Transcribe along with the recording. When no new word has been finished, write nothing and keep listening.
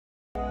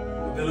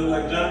What they look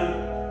like, Johnny?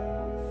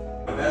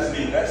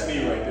 That's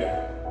me right there.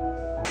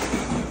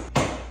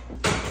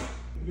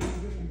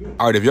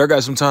 All right, if y'all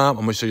got some time,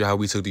 I'm gonna show you how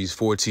we took these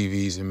 4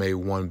 TVs and made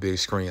one big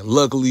screen.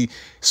 Luckily,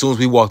 as soon as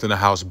we walked in the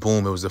house,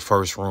 boom, it was the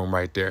first room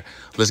right there.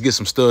 Let's get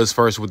some studs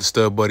first with the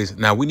stud buddies.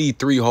 Now, we need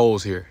 3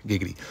 holes here,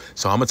 giggity.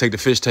 So I'm gonna take the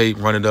fish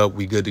tape, run it up,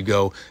 we good to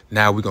go.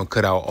 Now we're gonna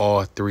cut out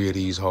all 3 of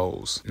these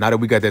holes. Now that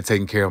we got that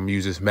taken care of, I'm gonna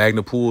use this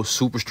magnet pull,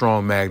 super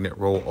strong magnet,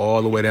 roll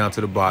all the way down to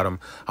the bottom.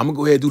 I'm gonna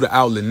go ahead and do the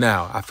outlet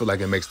now. I feel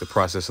like it makes the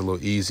process a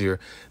little easier.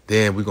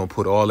 Then we're gonna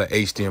put all the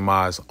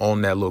HDMIs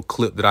on that little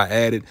clip that I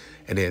added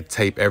and then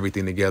tape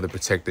everything together,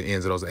 protect the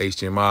ends of those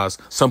HDMIs.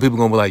 Some people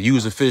gonna be like,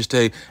 use a fish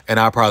tape, and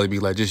I'll probably be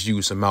like, just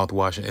use some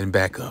mouthwash and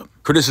back up.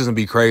 Criticism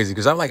be crazy,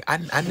 because I'm like,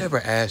 I never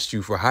asked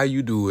you for how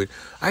you do it.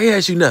 I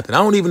asked you nothing. I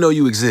don't even know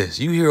you exist.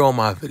 You here on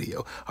my video.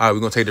 All right, we're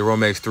gonna take the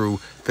Romex through,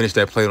 finish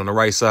that plate on the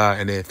right side,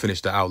 and then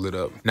finish the outlet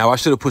up. Now, I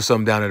should have put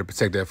something down there to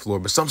protect that floor,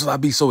 but sometimes I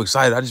be so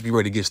excited, I just be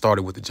ready to get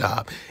started with the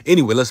job.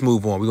 Anyway, let's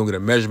move on. We're gonna get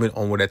a measurement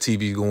on where that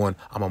TV is going.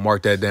 I'm gonna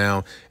mark that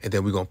down, and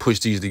then we're gonna push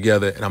these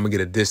together, and I'm gonna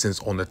get a distance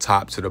on the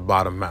top to the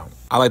bottom mount.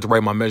 I like to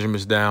write my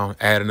measurements down,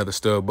 add another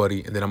stud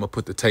buddy, and then I'm gonna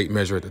put the tape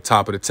measure at the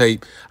top of the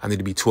tape. I need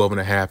to be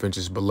 12.5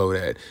 inches below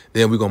that.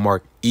 Then we're gonna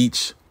mark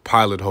each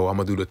pilot hole. I'm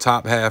gonna do the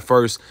top half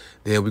first,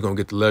 then we're gonna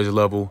get the ledger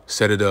level,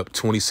 set it up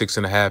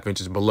 26.5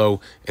 inches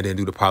below, and then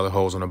do the pilot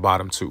holes on the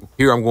bottom too.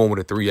 Here I'm going with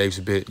a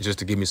 3/8 bit just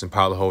to give me some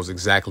pilot holes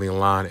exactly in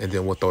line, and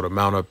then we'll throw the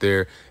mount up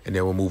there, and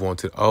then we'll move on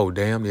to, oh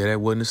damn, yeah,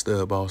 that wasn't a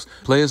stud, boss.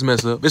 Players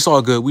mess up, it's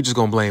all good, we just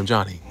gonna blame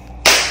Johnny.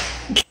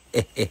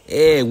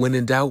 When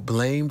in doubt,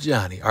 blame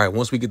Johnny. All right,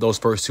 once we get those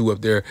first 2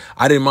 up there,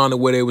 I didn't mind the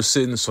way they were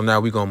sitting, so now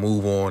we're gonna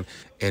move on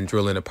and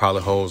drill in the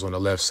pilot holes on the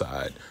left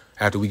side.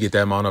 After we get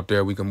that mount up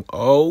there, we can,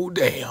 oh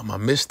damn, I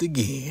missed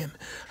again.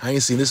 I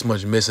ain't seen this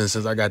much missing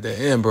since I got the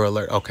Amber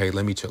Alert. Okay,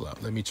 let me chill out,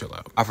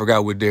 I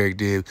forgot what Derek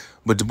did,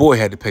 but the boy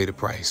had to pay the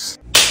price.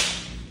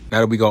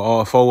 Now that we got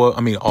all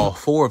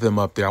 4 of them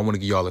up there, I want to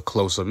give y'all a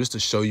close-up just to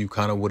show you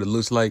kind of what it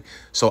looks like.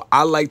 So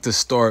I like to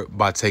start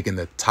by taking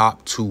the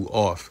top 2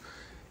 off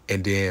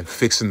and then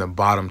fixing the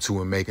bottom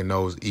 2 and making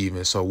those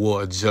even. So we'll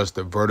adjust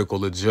the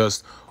vertical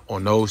adjust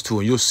on those 2,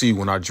 and you'll see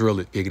when I drill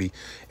it, giggity,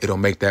 it'll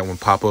make that one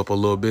pop up a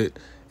little bit.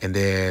 And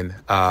then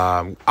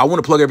I want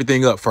to plug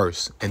everything up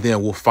first, and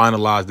then we'll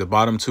finalize the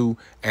bottom 2,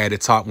 add the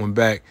top one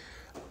back.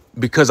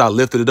 Because I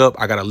lifted it up,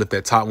 I got to lift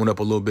that top one up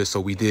a little bit. So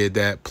we did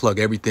that, plug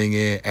everything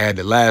in, add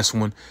the last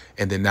one,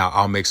 and then now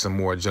I'll make some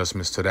more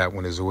adjustments to that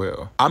one as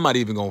well. I'm not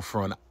even going to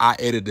front. I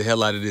edited the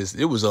hell out of this.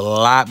 It was a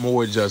lot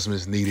more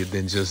adjustments needed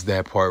than just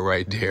that part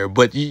right there.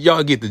 But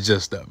y'all get the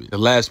gist of it. The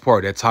last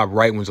part, that top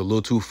right one's a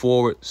little too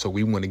forward. So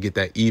we want to get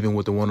that even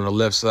with the one on the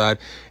left side.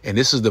 And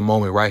this is the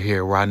moment right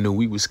here where I knew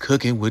we was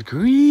cooking with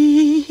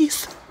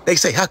grease. They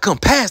say, how come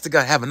Pastor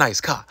gotta have a nice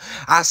car?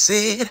 I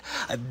said,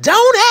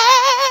 don't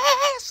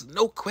ask,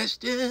 no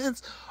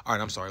questions. All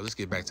right, I'm sorry, let's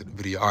get back to the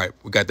video. All right,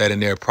 we got that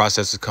in there,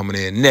 processor coming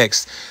in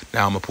next.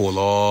 Now I'm gonna pull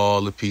all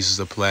the pieces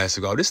of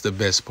plastic off. This is the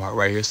best part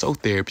right here, so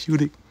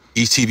therapeutic.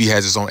 Each TV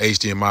has its own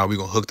HDMI. We're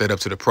going to hook that up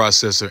to the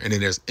processor, and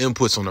then there's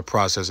inputs on the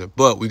processor.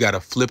 But we got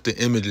to flip the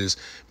images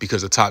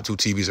because the top 2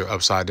 TVs are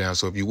upside down.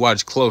 So if you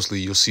watch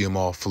closely, you'll see them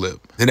all flip.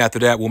 Then after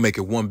that, we'll make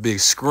it one big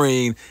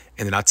screen,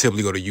 and then I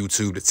typically go to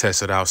YouTube to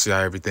test it out, see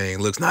how everything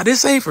looks. Now,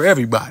 this ain't for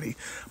everybody.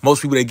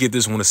 Most people that get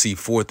this want to see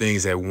 4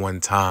 things at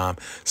one time.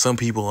 Some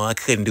people, I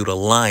couldn't do the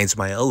lines,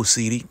 my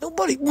OCD.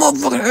 Nobody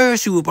motherfucking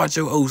asked you about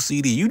your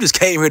OCD. You just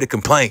came here to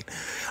complain.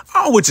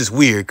 Oh, which is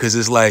weird, because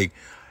it's like,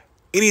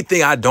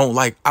 anything I don't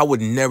like, I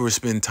would never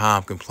spend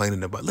time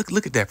complaining about.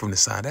 Look at that from the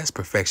side. That's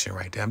perfection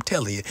right there. I'm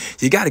telling you,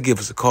 you got to give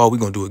us a call. We're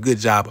going to do a good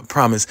job. I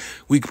promise.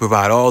 We can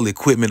provide all the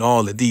equipment,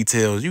 all the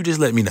details. You just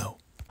let me know.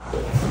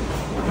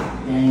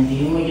 And do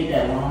you want to get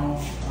that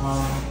long?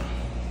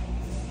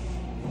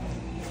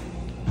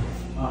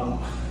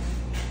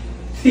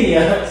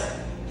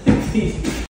 Yeah.